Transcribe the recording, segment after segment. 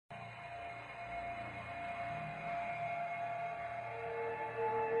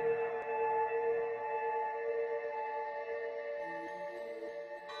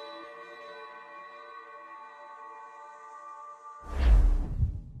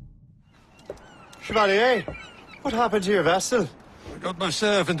Chevalier, what happened to your vessel? I got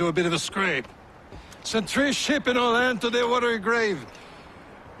myself into a bit of a scrape. Sent 3 ships in all hand to their watery grave.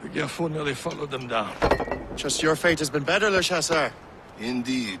 The Gerfaut nearly followed them down. Just your fate has been better, Le Chasseur.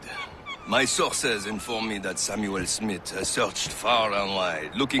 Indeed. My sources inform me that Samuel Smith has searched far and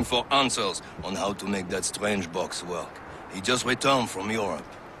wide, looking for answers on how to make that strange box work. He just returned from Europe.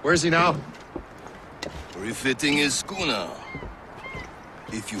 Where's he now? Refitting his schooner.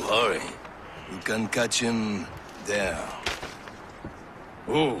 If you hurry, you can catch him there.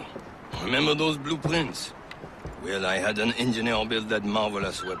 Oh, remember those blueprints? Well, I had an engineer build that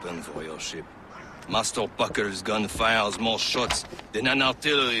marvelous weapon for your ship. Master Puckle's gun fires more shots than an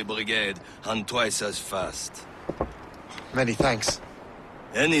artillery brigade, and twice as fast. Many thanks.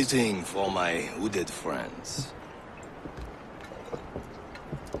 Anything for my hooded friends.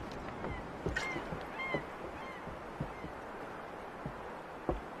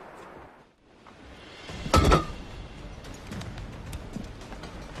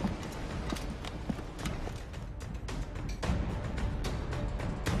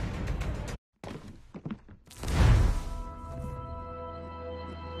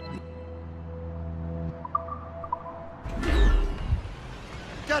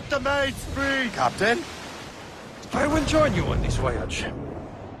 Get the mates free, Captain. I will join you on this voyage.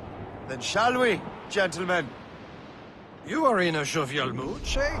 Then shall we, gentlemen? You are in a jovial mood,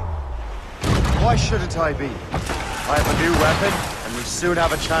 Shay? Why shouldn't I be? I have a new weapon, and we soon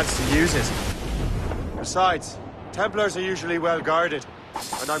have a chance to use it. Besides, Templars are usually well guarded,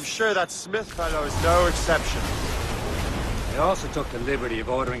 and I'm sure that Smith fellow is no exception. I also took the liberty of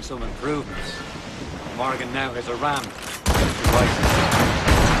ordering some improvements. Morgan now has a ram.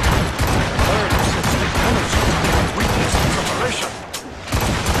 Weakness in preparation.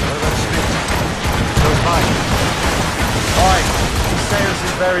 Goes by. Aye, he sails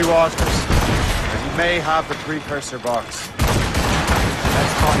in very waters, and he may have the precursor box.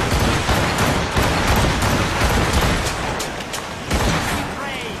 Let's find it.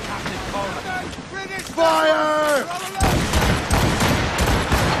 Fire!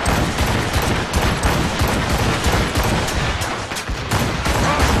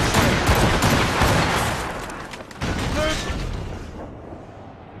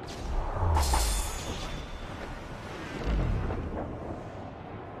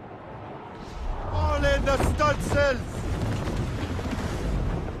 All in the stunsails!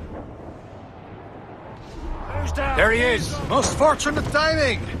 There he is! Most fortunate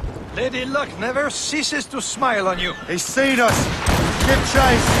timing! Lady Luck never ceases to smile on you. He's seen us! Give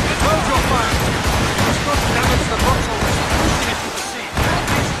chase! Hold your fire! You must not damage the vessel with cruising it to the sea.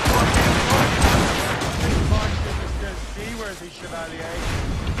 Seaworthy, Chevalier.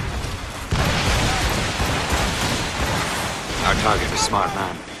 Our target is a smart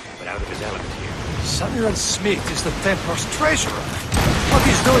man, but out of his element here. Samuel Smith is the Templar's treasurer. What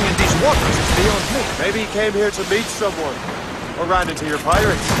he's doing in these waters is beyond me. Maybe he came here to meet someone, or ran into your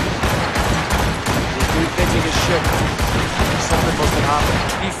pirates. He's refitting his ship. Something must have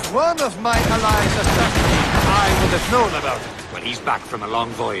happened. If one of my allies attacked me, I would have known about it. Well, he's back from a long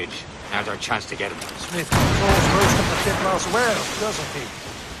voyage. Now's our chance to get him. Smith controls most of the Templar's wealth, doesn't he?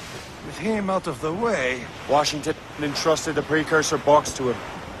 With him out of the way... Washington entrusted the precursor box to him.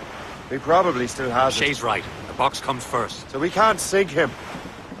 He probably still has it. Shay's right. The box comes first. So we can't sink him.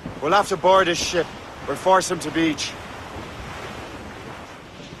 We'll have to board his ship. We'll force him to beach.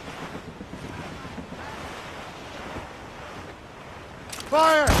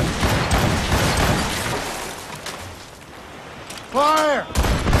 Fire! Fire!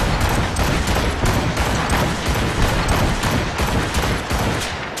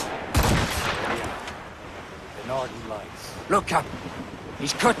 The Northern Lights. Look, Captain.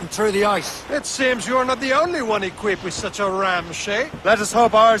 He's cutting through the ice. It seems you're not the only one equipped with such a ram, Shay. Let us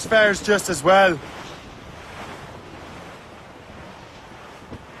hope ours fares just as well.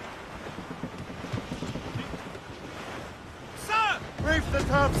 Sir! Reef the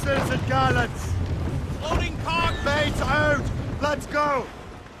topsails and gallants! Floating cog! Mates out! Let's go!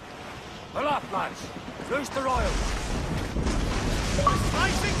 Aloft, lads. Loose the royals.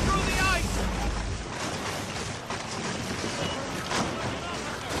 Slicing through the ice!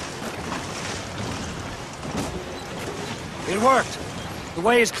 It worked. The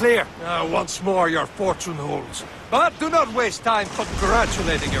way is clear. Once more your fortune holds. But do not waste time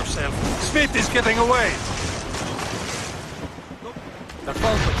congratulating yourself. Smith is getting away. The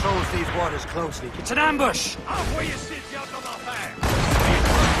boat patrols these waters closely. It's an ambush! Halfway you sit out on the fire!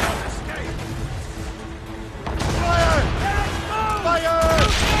 Fire! Fire!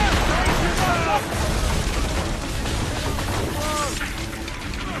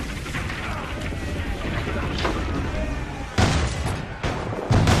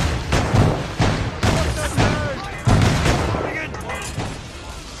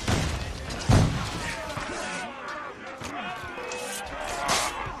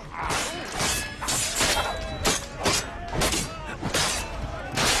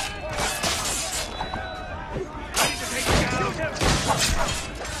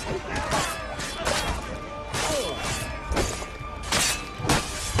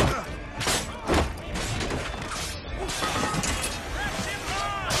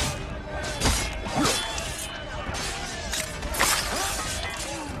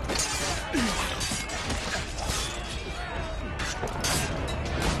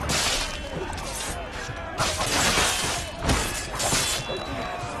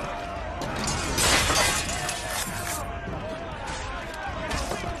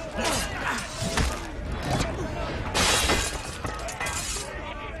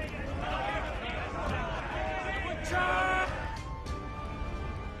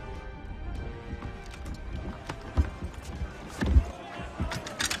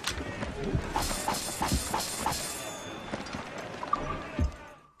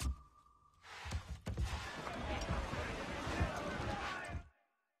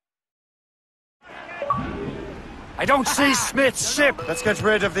 I don't see Smith's ship! Let's get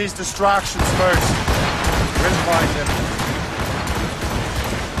rid of these distractions first. We'll find him.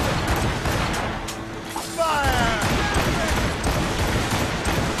 Fire!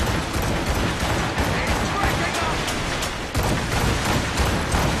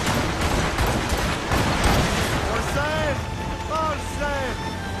 We're safe! All safe!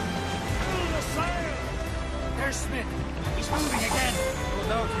 There's Smith. He's moving again. No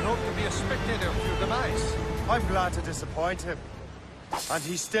doubt he hoped to be a spectator of your demise. I'm glad to disappoint him. And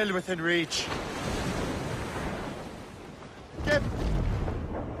he's still within reach. Get...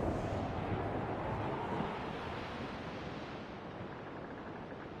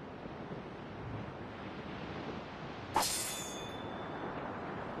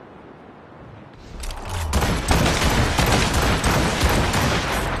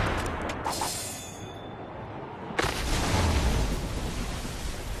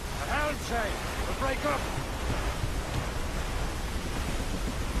 We'll break up.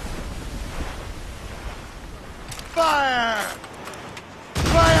 Fire!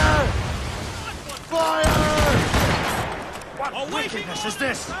 Fire! Fire! What wickedness is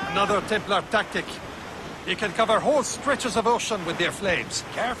this? Another Templar tactic. You can cover whole stretches of ocean with their flames.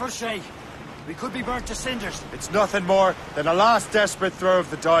 Careful, Shay. We could be burnt to cinders. It's nothing more than a last desperate throw of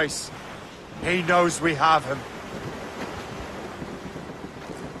the dice. He knows we have him.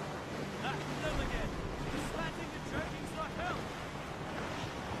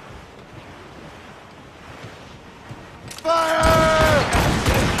 Fire!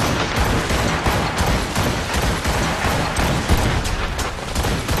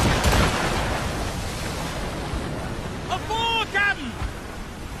 Aboard, Captain!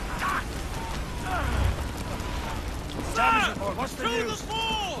 Damage report. What's the Through the news?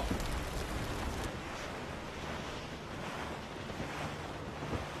 fore!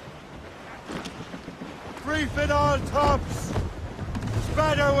 Brief it all tops!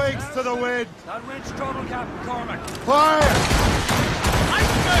 Spread our wings to the wind! That wind's trouble, Captain Cormac. Fire!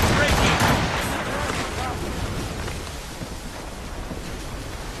 Iceberg breaking!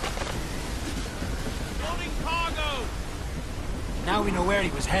 Loading cargo! Now we know where he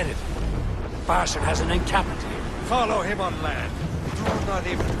was headed. Bastard has an encampment here. Follow him on land. Do not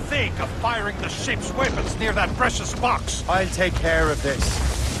even think of firing the ship's weapons near that precious box. I'll take care of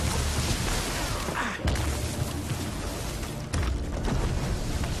this.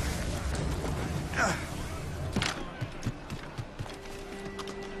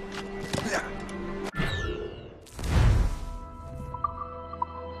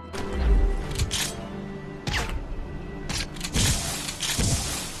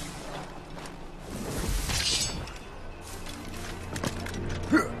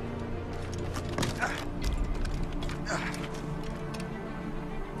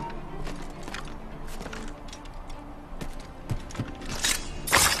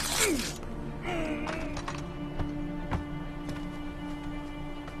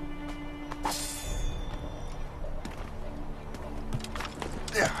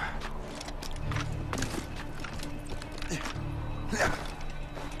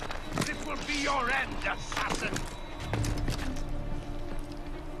 This will be your end, assassin!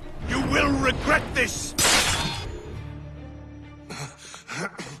 You will regret this!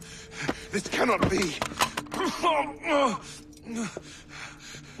 This cannot be.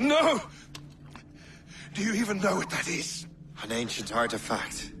 No! Do you even know what that is? An ancient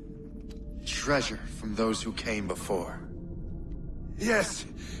artifact. Treasure from those who came before. Yes.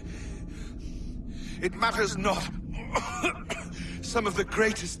 It matters not. Some of the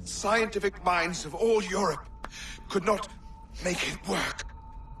greatest scientific minds of all Europe could not make it work.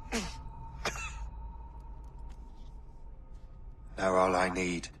 Now all I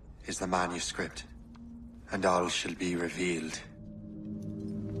need is the manuscript, and all shall be revealed.